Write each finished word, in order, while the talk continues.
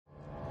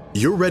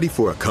You're ready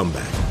for a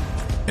comeback.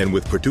 And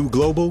with Purdue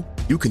Global,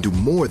 you can do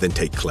more than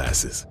take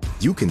classes.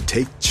 You can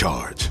take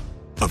charge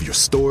of your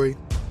story,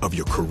 of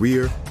your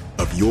career,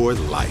 of your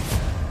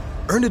life.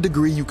 Earn a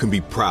degree you can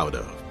be proud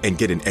of and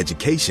get an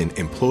education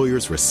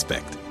employers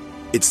respect.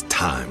 It's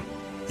time,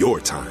 your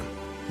time,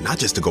 not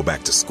just to go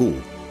back to school,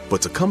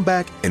 but to come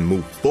back and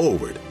move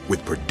forward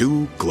with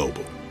Purdue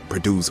Global,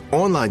 Purdue's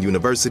online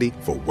university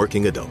for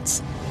working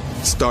adults.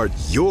 Start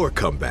your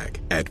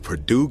comeback at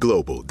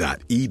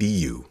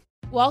purdueglobal.edu.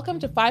 Welcome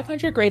to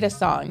 500 Greatest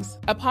Songs,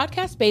 a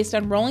podcast based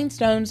on Rolling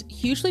Stone's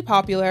hugely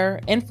popular,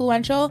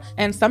 influential,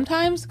 and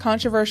sometimes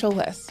controversial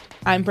list.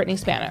 I'm Brittany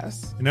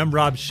Spanos. And I'm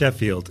Rob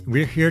Sheffield.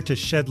 We're here to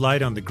shed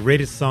light on the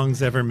greatest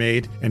songs ever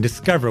made and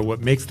discover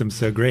what makes them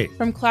so great.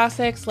 From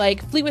classics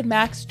like Fleetwood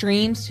Mac's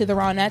Dreams to the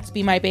Ronettes'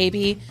 Be My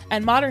Baby,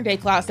 and modern-day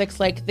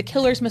classics like The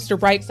Killers' Mr.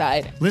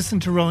 Brightside.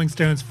 Listen to Rolling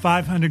Stone's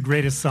 500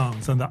 Greatest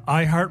Songs on the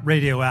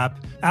iHeartRadio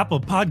app,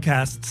 Apple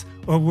Podcasts,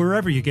 or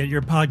wherever you get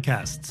your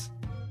podcasts.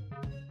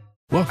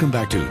 Welcome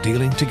back to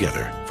Dealing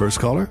Together.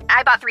 First caller?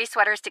 I bought 3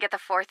 sweaters to get the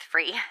 4th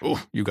free.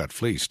 Oh, you got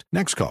fleeced.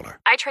 Next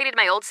caller? I traded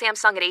my old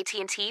Samsung at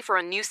AT&T for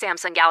a new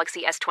Samsung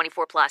Galaxy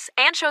S24 Plus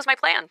and chose my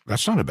plan.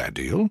 That's not a bad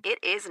deal. It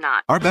is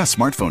not. Our best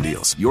smartphone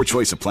deals. Your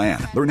choice of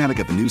plan. Learn how to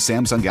get the new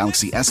Samsung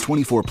Galaxy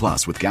S24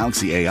 Plus with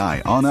Galaxy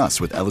AI on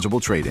us with eligible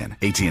trade-in.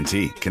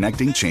 AT&T.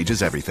 Connecting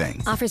changes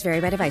everything. Offers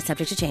vary by device.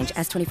 Subject to change.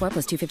 S24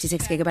 plus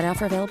 256 gigabyte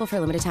offer available for a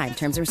limited time.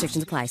 Terms and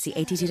restrictions apply. See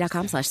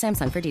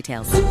att.com/Samsung for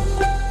details.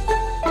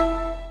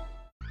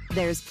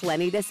 There's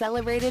plenty to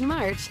celebrate in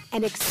March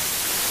and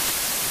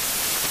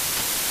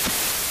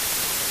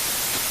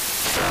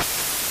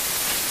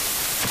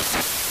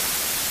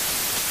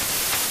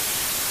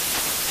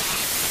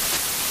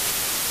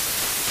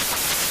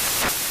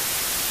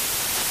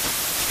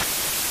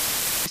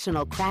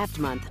National Craft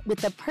Month with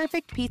the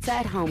perfect pizza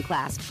at home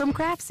class from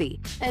Craftsy.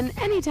 And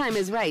anytime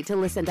is right to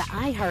listen to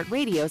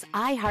iHeartRadio's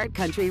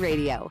iHeartCountry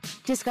Radio.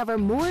 Discover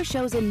more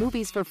shows and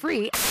movies for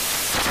free.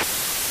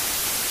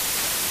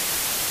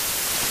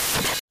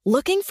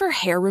 Looking for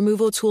hair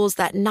removal tools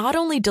that not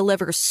only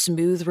deliver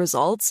smooth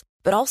results,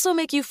 but also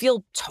make you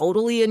feel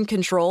totally in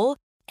control?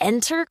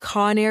 Enter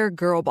Conair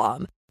Girl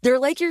Bomb. They're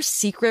like your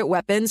secret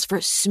weapons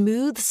for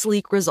smooth,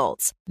 sleek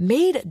results,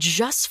 made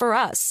just for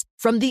us.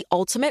 From the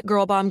ultimate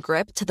Girl Bomb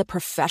grip to the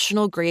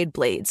professional-grade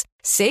blades,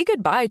 say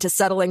goodbye to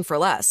settling for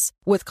less.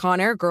 With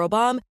Conair Girl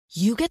Bomb,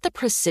 you get the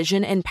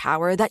precision and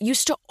power that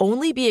used to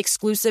only be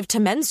exclusive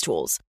to men's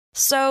tools.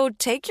 So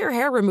take your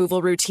hair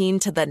removal routine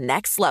to the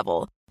next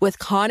level with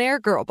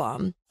Conair Girl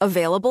Bomb,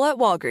 available at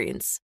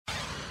Walgreens.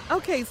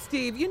 Okay,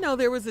 Steve, you know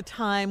there was a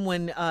time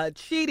when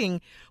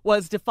cheating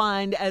was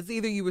defined as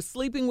either you were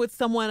sleeping with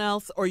someone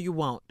else or you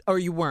weren't.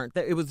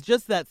 It was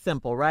just that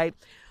simple, right?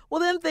 Well,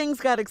 then things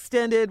got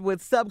extended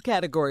with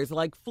subcategories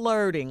like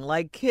flirting,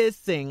 like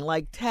kissing,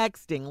 like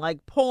texting,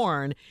 like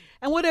porn,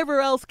 and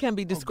whatever else can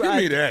be described.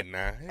 Give me that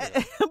now.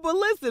 Yeah. But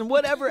listen,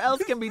 whatever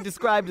else can be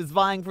described as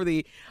vying for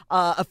the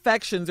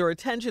affections or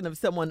attention of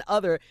someone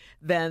other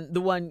than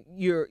the one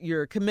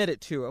you're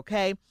committed to,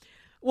 okay?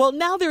 Well,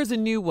 now there's a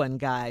new one,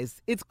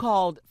 guys. It's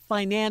called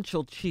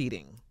financial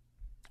cheating.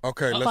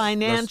 Okay,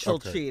 financial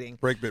let's cheating.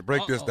 Break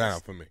this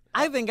down for me.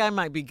 I think I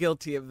might be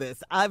guilty of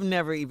this. I've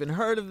never even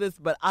heard of this,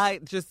 but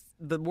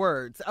the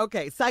words.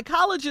 Okay,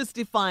 psychologists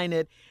define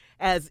it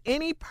as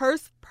any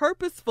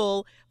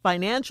purposeful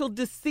financial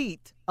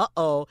deceit,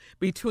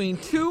 between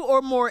two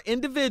or more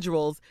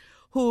individuals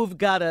who've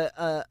got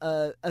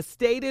a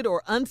stated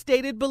or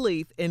unstated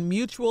belief in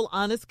mutual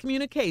honest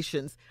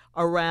communications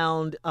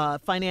around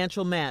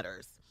financial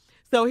matters.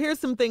 So here's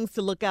some things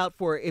to look out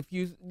for if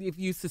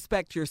you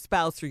suspect your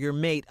spouse or your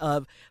mate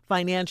of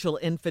financial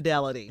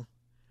infidelity.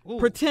 Ooh.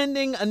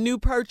 Pretending a new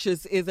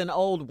purchase is an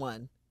old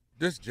one.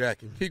 This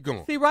Jackie, keep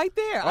going. See right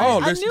there.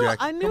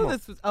 I knew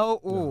this was.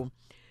 No,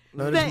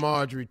 this is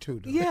Marjorie too.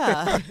 Though.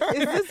 Yeah.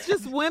 Is this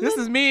just women? This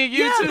is me and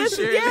you too, this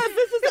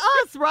is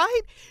us,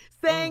 right?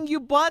 Saying you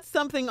bought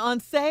something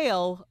on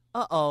sale.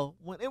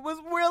 When it was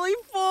really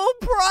full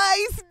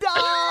price,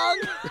 dog.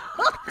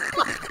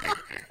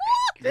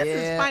 This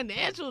is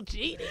financial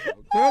cheating.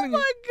 Oh,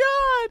 my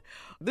God.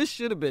 This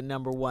should have been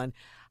number one.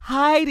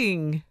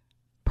 Hiding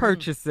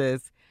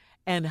purchases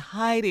and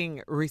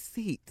hiding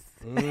receipts.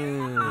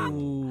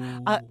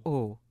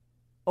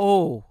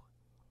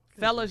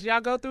 Fellas,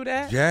 y'all go through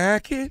that?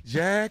 Jackie.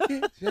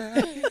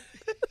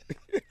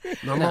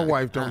 No, my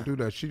wife don't do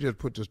that. She just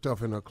put the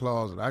stuff in her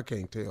closet. I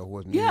can't tell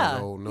what's new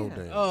and old, no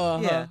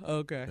damn. Yeah.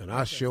 Okay. And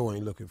I sure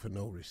ain't looking for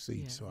no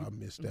receipts, so I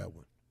missed that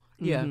one.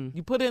 Yeah,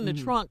 you put it in the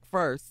trunk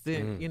first,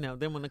 then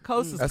then when the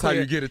coast is That's clear. how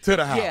you get it to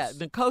the house. Yeah,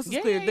 the coast is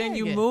clear, then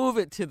you move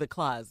it to the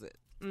closet.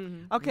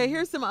 Okay,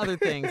 here's some other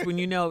things when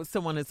you know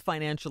someone is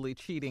financially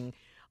cheating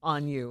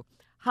on you.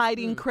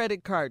 Hiding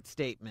credit card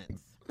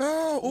statements.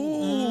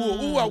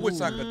 Oh, I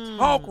wish I could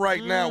talk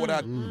right now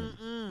without.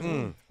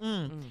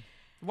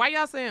 Why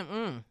y'all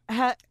saying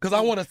Because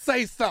I want to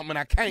say something and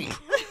I can't.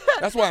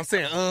 That's why I'm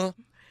saying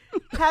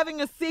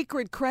Having a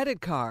secret credit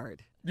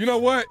card. You know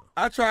what?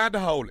 I tried to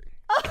hold it.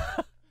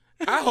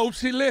 I hope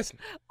she listened.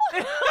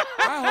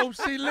 I hope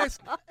she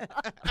listened.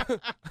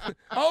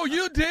 Oh,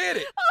 you did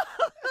it.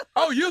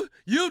 Oh, you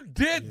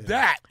did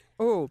that.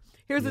 Oh,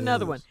 here's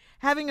another one.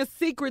 Having a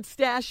secret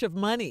stash of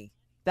money.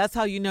 That's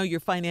how you know you're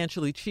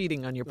financially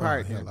cheating on your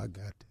partner. Hell, I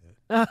got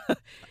that.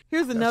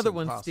 Here's another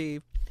impossible. one,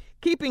 Steve.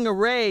 Keeping a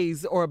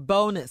raise or a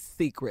bonus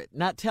secret,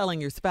 not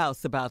telling your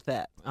spouse about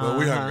that. Well,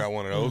 we haven't got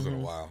one of those in a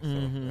while.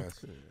 So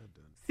that's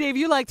Steve,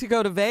 you like to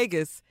go to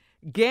Vegas,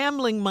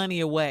 gambling money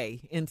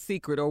away in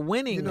secret or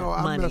winning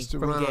I money messed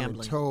from around gambling.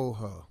 and told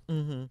her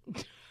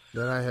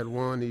that I had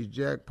won these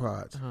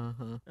jackpots.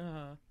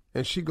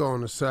 And she go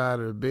on the side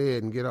of the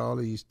bed and get all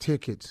these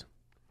tickets.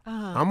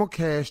 I'm going to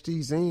cash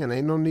these in.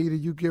 Ain't no need of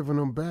you giving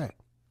them back.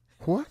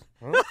 What?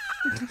 Huh?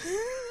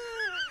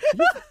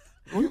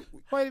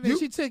 Wait a minute,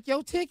 she took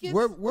your tickets?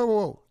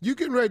 Whoa. You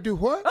getting ready to do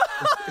what?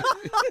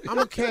 I'm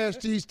going to cash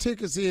these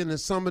tickets in and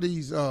some of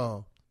these,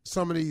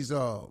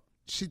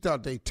 she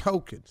thought they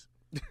tokens.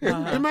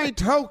 Them ain't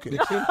tokens.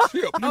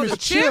 The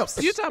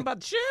chips? You talking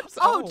about chips?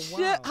 Oh,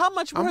 chip. How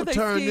much I'm were going they, to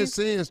turn Steve? this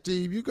in,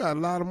 Steve. You got a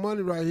lot of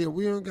money right here.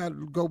 We ain't got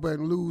to go back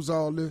and lose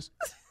all this.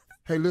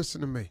 Hey, listen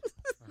to me.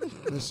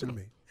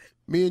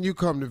 Me and you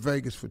come to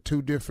Vegas for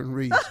two different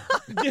reasons.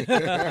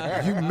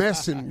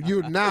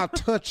 You're now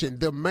touching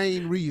the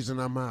main reason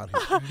I'm out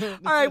here.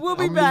 All right, we'll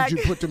be I'm back. need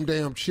you to put them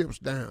damn chips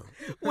down.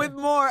 With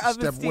more of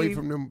Step the away Steve.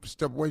 from them.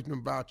 Step away from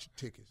them voucher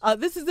tickets.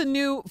 This is a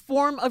new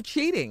form of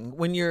cheating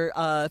when you're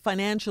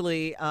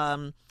financially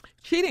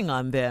cheating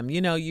on them.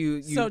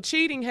 So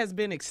cheating has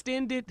been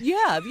extended?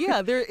 Yeah.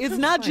 It's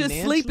not just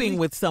sleeping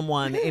with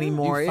someone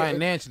anymore. You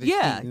financially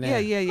cheating now.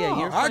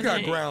 Yeah. I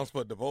got grounds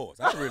for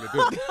divorce. I really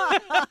do.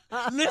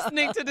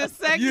 Listening to this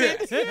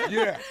segment?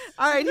 Yes.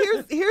 All right,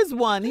 here's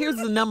one. Here's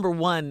the number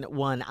one,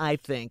 I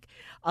think,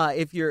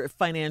 if you're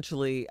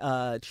financially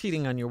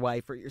cheating on your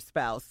wife or your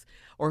spouse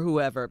or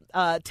whoever.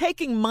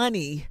 Taking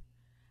money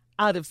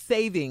out of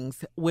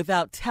savings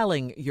without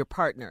telling your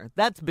partner.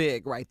 That's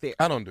big right there.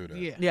 I don't do that.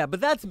 Yeah, but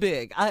that's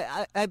big.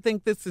 I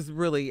think this is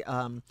really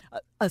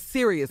a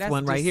serious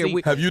one right here.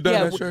 Have you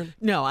done that, Shirley?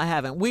 No, I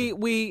haven't. We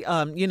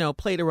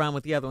played around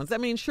with the other ones. I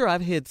mean, sure,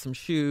 I've hid some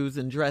shoes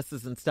and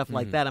dresses and stuff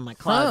like that in my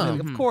closet.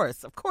 Of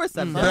course, I've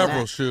done that.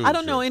 Several shoes. I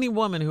don't know any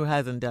woman who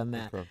hasn't done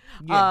that.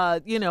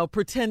 Okay.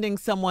 Pretending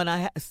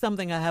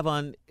something I have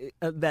on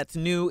that's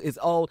new is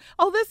old.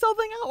 Oh, this old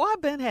thing. Oh,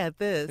 I've been had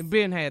this.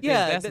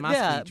 That's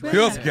my speech. Right?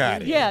 Just got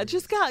it. Yeah,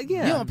 just got.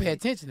 Yeah. You don't pay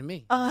attention to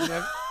me. All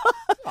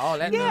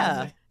that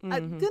Yeah.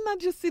 nonsense. Didn't I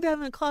just see that in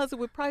the closet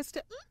with price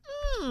tag?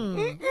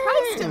 Price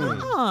tag.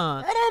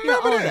 I don't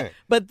remember that.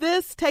 But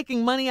this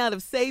taking money out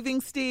of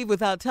savings, Steve,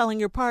 without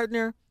telling your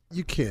partner.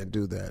 You can't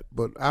do that.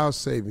 But our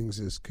savings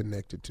is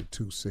connected to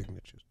two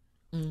signatures.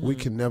 We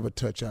can never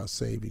touch our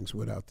savings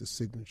without the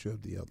signature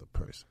of the other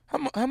person.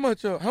 How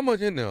much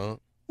in there?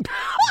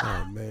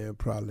 Oh man,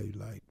 probably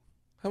like.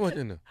 How much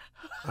in there?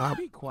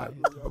 Be quiet.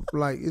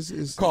 Like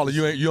it's. Carla,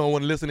 you don't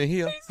want to listen in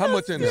here. How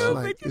much in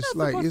there?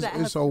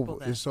 It's over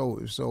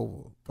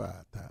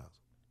 5,000.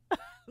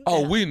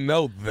 Oh, we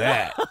know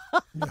that.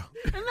 And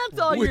that's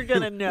all you're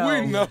gonna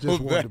know. We know Just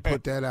wanted to that.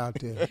 put that out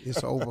there.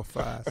 It's over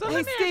 5,000. So Hey,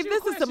 let me Steve, ask you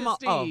this a is the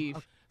question,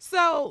 Steve.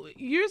 So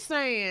you're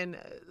saying,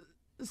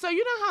 so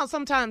you know how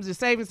sometimes your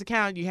savings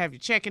account, you have your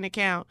checking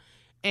account,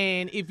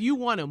 and if you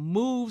want to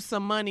move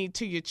some money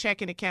to your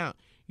checking account,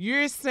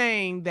 you're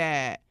saying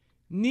that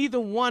neither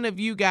one of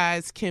you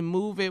guys can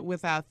move it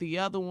without the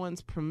other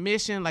one's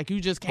permission? Like you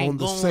just can't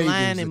go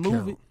online and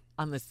move it?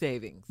 On the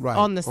savings. Right.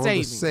 On the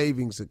savings.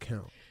 savings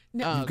account.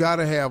 You got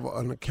to have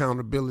an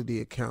accountability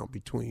account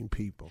between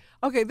people.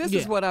 Okay, this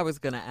is what I was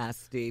going to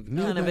ask, Steve,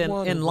 kind of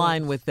in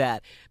line with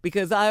that.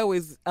 Because I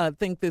always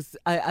think this,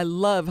 I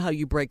love how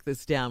you break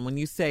this down. When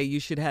you say you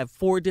should have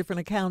 4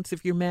 different accounts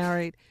if you're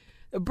married,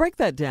 break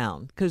that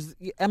down. Because,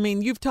 I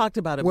mean, you've talked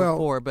about it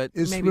before, but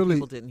it's maybe really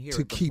people didn't hear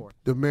to it keep before.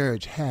 the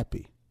marriage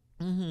happy.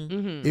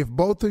 Mm-hmm. If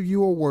both of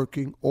you are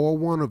working or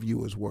one of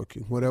you is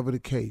working, whatever the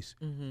case,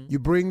 you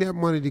bring that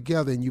money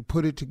together and you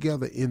put it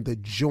together in the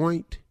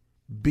joint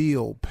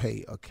bill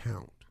pay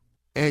account.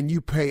 And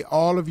you pay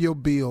all of your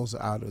bills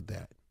out of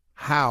that.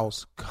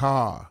 House,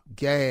 car,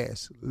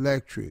 gas,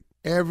 electric,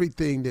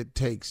 everything that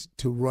takes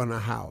to run a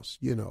house,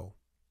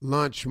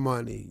 lunch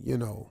money,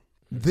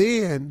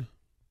 Then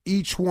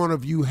each one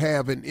of you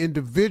have an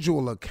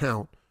individual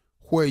account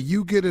where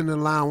you get an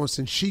allowance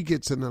and she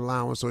gets an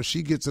allowance, or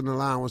she gets an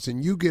allowance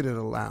and you get an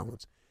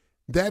allowance.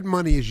 That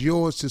money is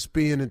yours to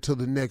spend until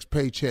the next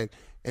paycheck,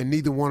 and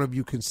neither one of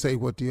you can say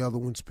what the other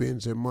one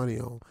spends their money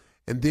on.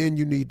 And then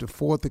you need the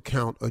 4th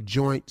account, a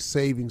joint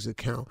savings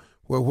account,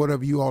 where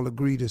whatever you all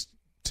agree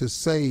to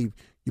save,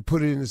 you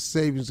put it in a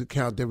savings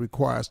account that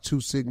requires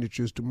 2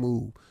 signatures to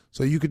move.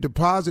 So you could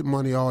deposit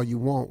money all you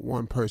want,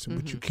 one person,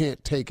 but you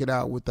can't take it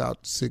out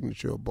without the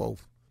signature of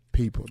both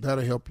people.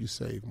 That'll help you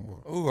save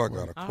more. Oh, I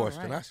got a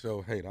question. right. I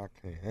sure hate I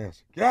can't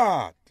answer.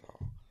 God,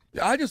 dog.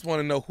 I just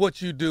want to know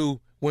what you do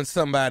when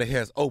somebody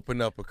has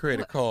opened up a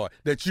credit card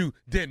that you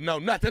didn't know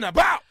nothing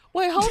about.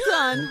 Wait,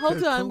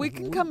 hold on. We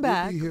can come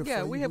back.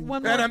 Yeah, we have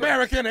one more. An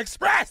American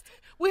Express.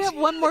 We have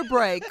one more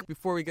break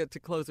before we get to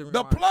closing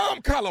The remarks.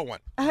 plum color one.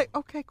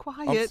 Okay,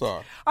 quiet. I'm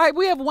sorry. All right,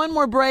 we have one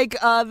more break.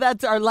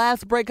 That's our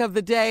last break of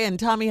the day, and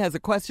Tommy has a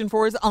question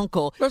for his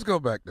uncle. Let's go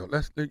back, though.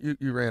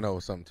 You ran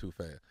over something too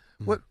fast.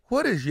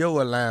 What is your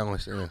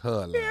allowance and her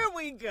allowance? Here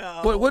we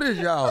go. What is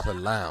y'all's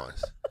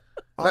allowance?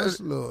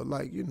 It's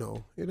like, you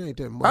know, it ain't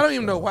that much. I don't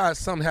even know why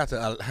some have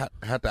to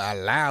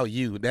allow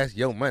you. That's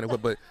your money.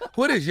 But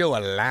what is your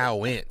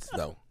allowance,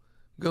 though?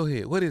 Go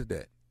ahead. What is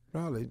that?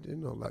 Probably,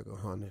 like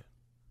 $100.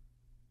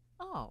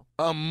 Oh.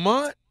 A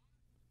month?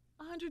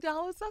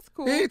 $100? That's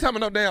cool. He ain't talking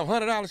no damn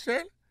 $100,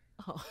 Shirley.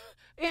 Oh.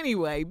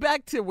 Anyway,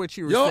 back to what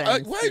you were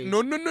saying. Wait,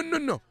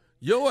 no.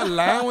 Your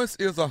allowance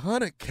is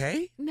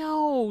 $100K?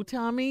 No,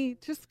 Tommy.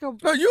 Just go.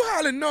 No, you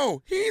holler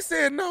no. He ain't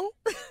said no.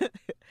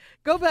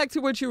 Go back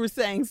to what you were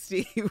saying,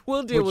 Steve.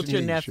 We'll deal with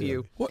your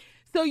nephew. What?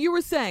 So you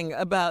were saying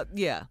about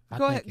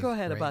Go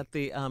ahead about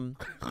the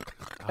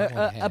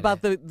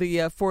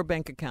the 4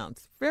 bank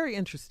accounts. Very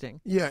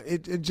interesting. Yeah,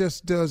 it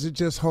just does. It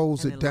just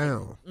holds it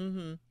down.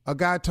 Mm-hmm. A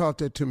guy taught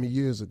that to me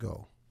years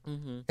ago,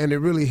 Mm-hmm. and it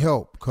really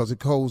helped because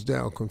it holds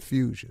down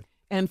confusion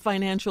and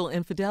financial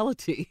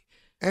infidelity.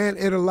 And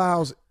it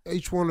allows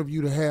each one of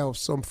you to have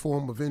some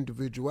form of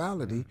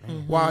individuality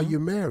while you're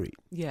married.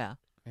 Yeah.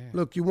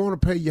 Look, you want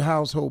to pay your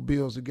household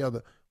bills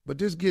together, but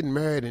this getting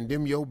married and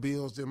them your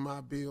bills, them my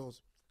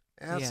bills,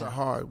 that's a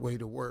hard way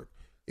to work.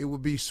 It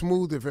would be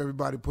smooth if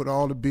everybody put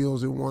all the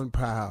bills in one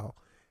pile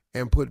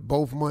and put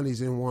both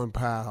monies in one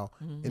pile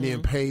and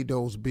then paid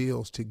those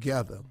bills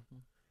together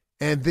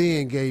and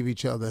then gave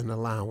each other an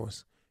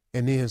allowance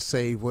and then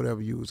save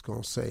whatever you was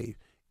going to save.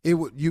 It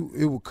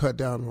would cut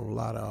down on a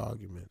lot of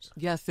arguments.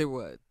 Yes, it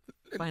would.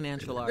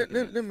 Financial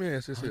arguments. Let me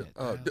ask this here.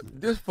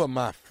 This for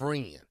my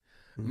friend.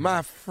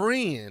 My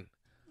friend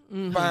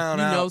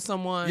found out. You know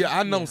someone? Yeah,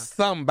 I know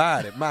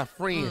somebody. My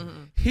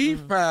friend. He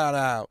found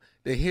out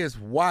that his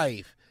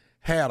wife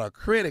had a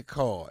credit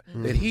card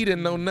that he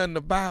didn't know nothing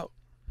about.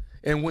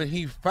 And when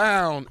he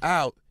found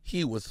out,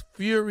 he was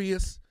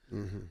furious.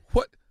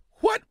 What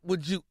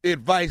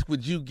advice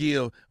would you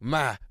give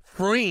my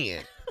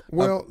friend?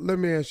 Well, let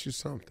me ask you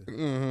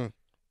something.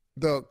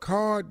 The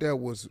card that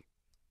was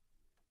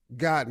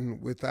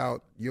gotten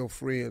without your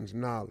friend's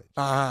knowledge,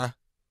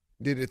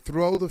 did it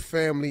throw the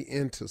family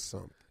into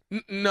something?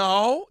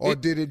 No. Or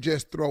did it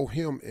just throw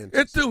him into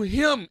It threw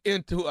him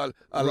into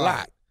a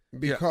lot.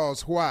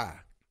 Because why?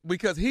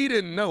 Because he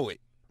didn't know it.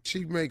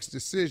 She makes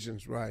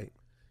decisions, right?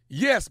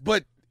 Yes,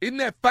 but isn't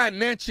that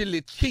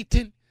financially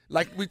cheating?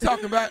 Like we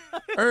talked about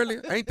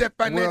earlier? Ain't that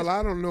financial? Well,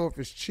 I don't know if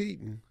it's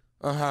cheating.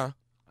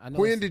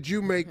 When did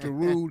you make the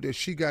rule that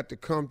she got to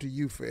come to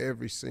you for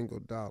every single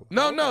dollar?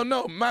 No.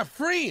 My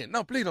friend.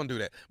 No, please don't do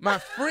that. My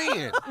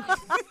friend.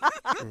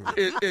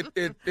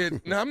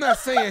 Now, I'm not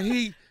saying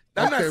he.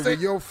 Well,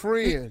 your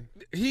friend.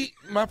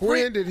 My friend.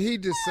 When did he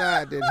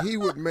decide that he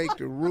would make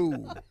the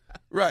rule?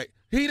 Right.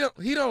 He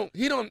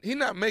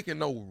not making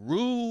no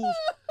rules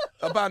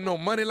about no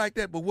money like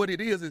that. But what it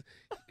is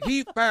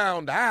he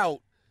found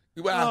out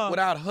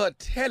without her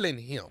telling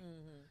him.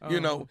 You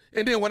know,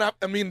 and then when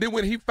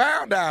he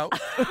found out,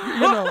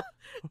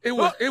 it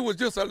was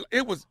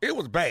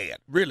bad,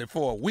 really,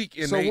 for a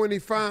week. So when he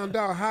found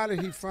out, how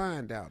did he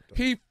find out? Though?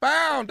 He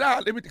found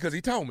out because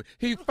he told me.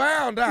 He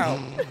found out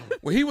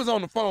when he was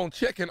on the phone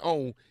checking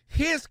on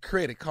his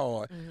credit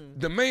card.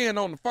 The man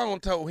on the phone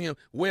told him,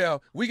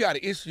 "Well, we got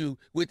an issue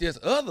with this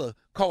other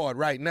card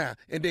right now."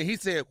 And then he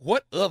said,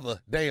 "What other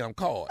damn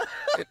card?"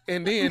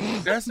 and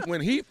then that's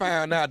when he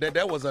found out that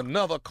there was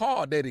another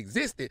card that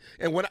existed.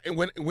 And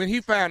when he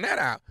found that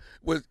out,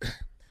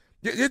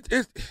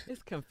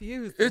 it's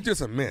confusing. It's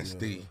just a mess,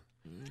 Steve.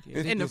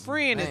 And the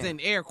friend is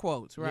in air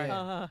quotes,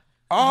 right?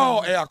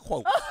 All air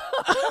quotes.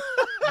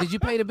 Did you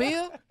pay the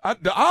bill?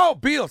 All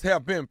bills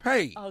have been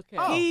paid.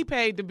 Okay. He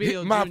paid the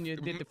bill, Junior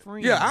did the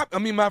friend. Yeah,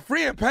 my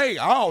friend paid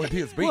all of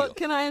his bills. Well,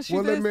 can I ask you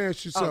this? Well, let me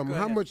ask you something.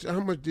 How much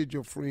did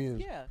your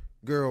friend's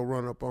girl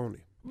run up on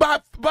him?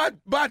 About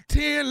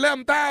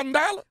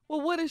 $10,000-$11,000.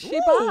 Well, what did she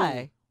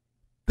buy?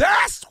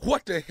 That's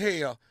what the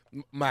hell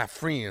my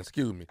friend,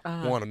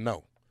 want to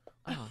know.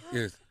 Now,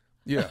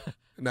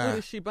 what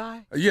did she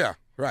buy? Yeah,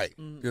 right.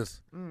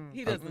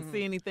 He doesn't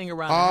see anything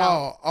around the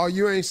house. Oh,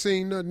 you ain't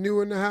seen nothing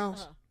new in the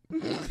house?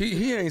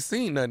 He ain't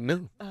seen nothing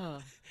new.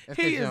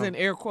 He is in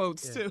air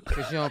quotes, too.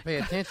 Because you don't pay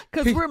attention.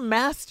 Because we're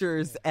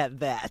masters at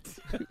that.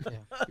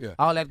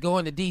 All that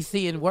going to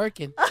D.C. and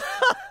working.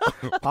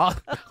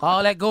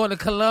 all that going to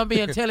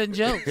Columbia and telling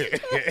jokes.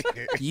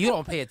 You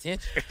don't pay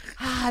attention.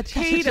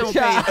 He don't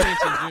pay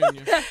attention,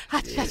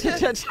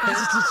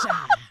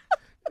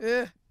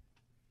 Junior.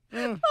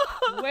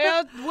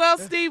 Well,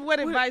 Steve, what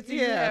advice do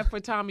you have for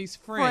Tommy's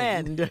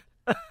friend?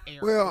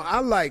 Well, I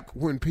like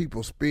when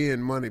people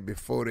spend money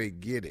before they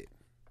get it.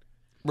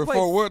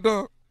 Before what,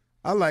 dog?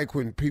 I like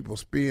when people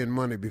spend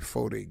money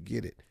before they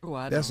get it.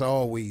 Oh, That's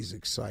always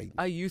exciting.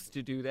 I used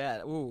to do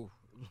that. Ooh.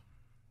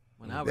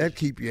 That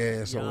keep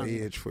your ass on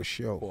edge for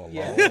sure.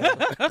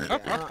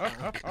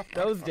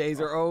 Those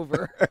days are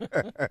over.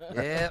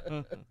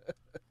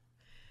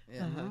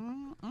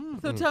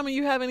 So tell me,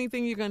 you have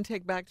anything you're going to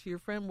take back to your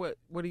friend? What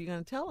are you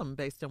going to tell him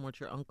based on what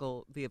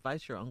the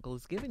advice your uncle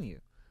has given you?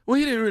 Well,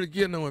 he didn't really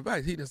give no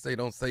advice. He didn't say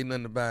don't say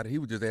nothing about it. He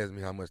was just asking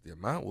me how much the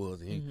amount was,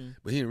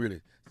 but he didn't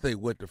really say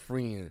what the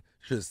friend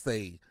should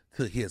say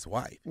to his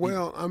wife.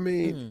 Well, I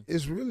mean,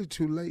 it's really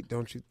too late,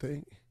 don't you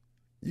think?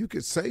 You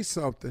could say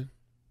something,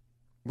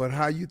 but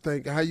how you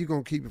going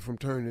to keep it from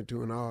turning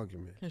into an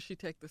argument? Can she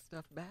take the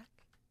stuff back?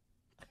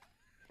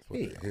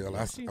 What the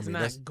hell? She's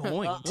not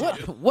going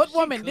to. What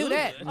woman do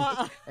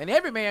that? And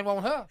every man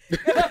want her.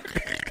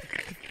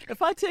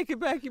 If I take it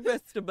back, you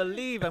best to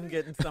believe I'm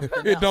getting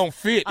something It else. don't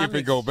fit if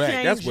it go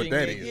back. That's what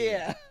that is.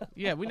 Yeah.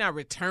 Yeah, we're not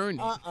returning.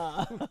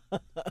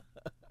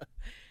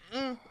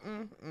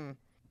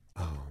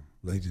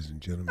 Ladies and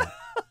gentlemen,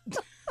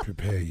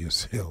 prepare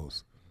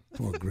yourselves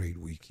for a great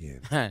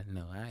weekend.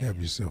 Have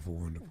yourself a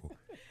wonderful.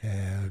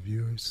 Have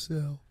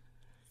yourself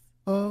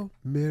a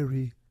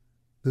merry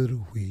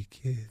little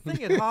weekend.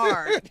 Sing it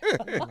hard.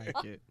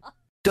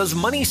 Does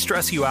money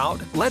stress you out?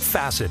 Let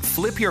Facet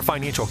flip your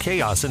financial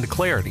chaos into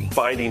clarity.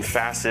 Finding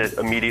Facet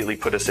immediately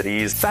put us at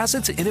ease.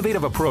 Facet's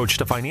innovative approach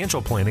to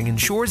financial planning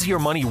ensures your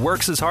money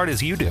works as hard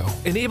as you do,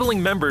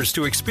 enabling members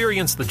to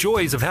experience the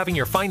joys of having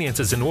your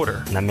finances in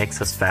order. And that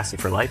makes us Facet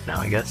for life now,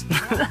 I guess.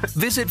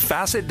 Visit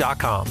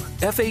Facet.com,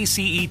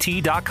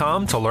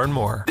 FACET.com to learn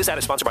more. This ad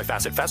is sponsored by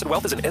Facet. Facet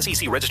Wealth is an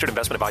SEC registered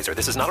investment advisor.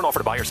 This is not an offer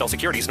to buy or sell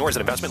securities, nor is it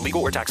investment,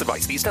 legal, or tax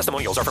advice. These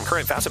testimonials are from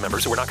current Facet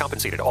members who are not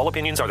compensated. All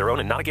opinions are their own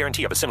and not a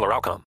guarantee of a similar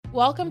outcome.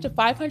 Welcome to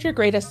 500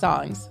 Greatest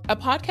Songs, a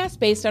podcast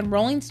based on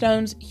Rolling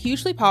Stone's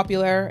hugely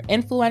popular,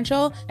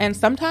 influential, and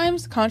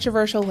sometimes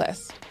controversial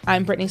list.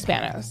 I'm Brittany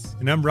Spanos.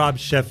 And I'm Rob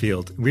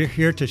Sheffield. We're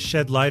here to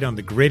shed light on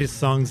the greatest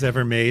songs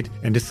ever made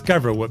and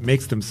discover what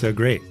makes them so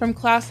great. From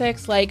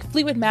classics like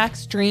Fleetwood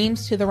Mac's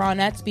Dreams to the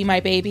Ronettes' Be My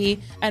Baby,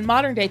 and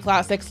modern-day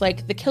classics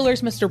like The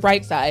Killer's Mr.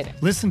 Brightside.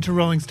 Listen to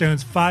Rolling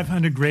Stone's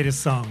 500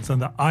 Greatest Songs on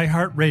the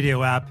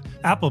iHeartRadio app,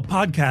 Apple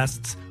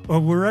Podcasts, or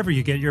wherever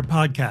you get your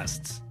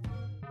podcasts.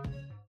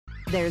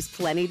 There's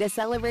plenty to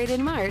celebrate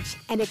in March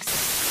and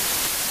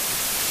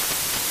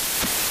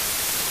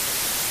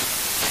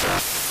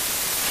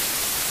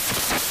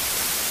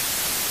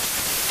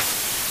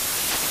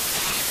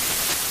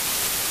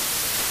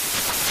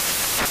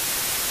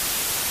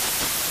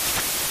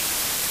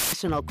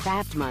National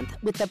Craft Month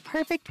with the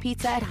perfect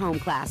pizza at home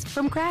class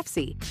from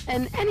Craftsy.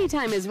 And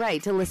anytime is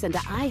right to listen to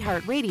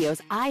iHeartRadio's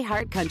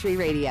iHeart Country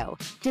Radio.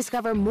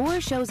 Discover more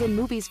shows and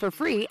movies for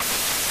free.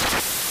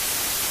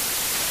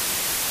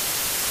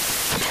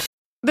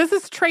 This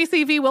is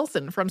Tracy V.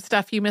 Wilson from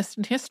Stuff You Missed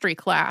in History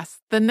class.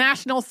 The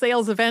national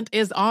sales event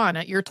is on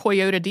at your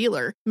Toyota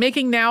dealer,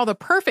 making now the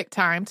perfect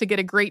time to get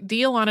a great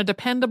deal on a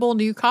dependable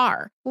new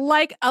car.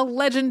 Like a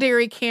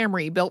legendary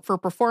Camry built for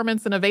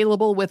performance and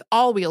available with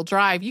all-wheel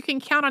drive, you can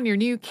count on your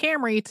new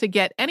Camry to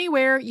get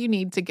anywhere you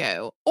need to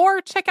go.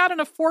 Or check out an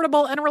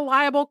affordable and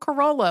reliable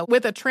Corolla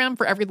with a trim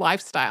for every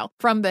lifestyle.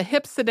 From the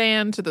hip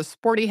sedan to the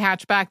sporty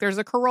hatchback, there's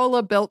a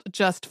Corolla built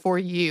just for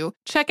you.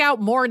 Check out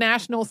more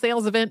national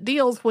sales event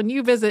deals when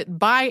you visit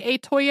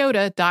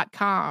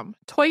buyatoyota.com.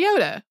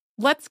 Toyota,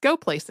 let's go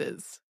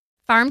places.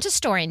 Farm to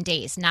store in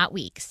days, not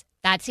weeks.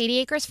 That's 80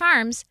 Acres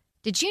Farms.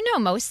 Did you know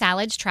most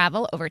salads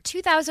travel over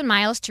 2,000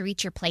 miles to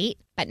reach your plate?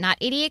 But not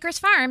 80 Acres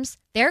Farms.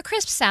 Their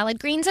crisp salad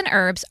greens and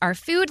herbs are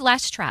food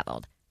less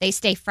traveled. They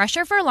stay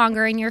fresher for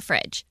longer in your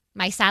fridge.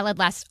 My salad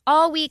lasts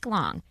all week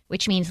long,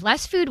 which means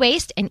less food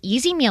waste and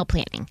easy meal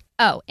planning.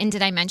 Oh, and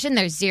did I mention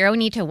there's zero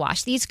need to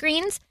wash these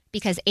greens?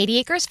 Because 80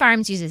 Acres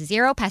Farms uses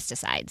zero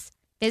pesticides.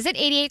 Visit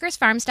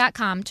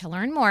 80acresfarms.com to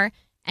learn more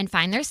and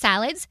find their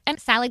salads and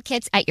salad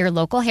kits at your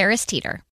local Harris Teeter.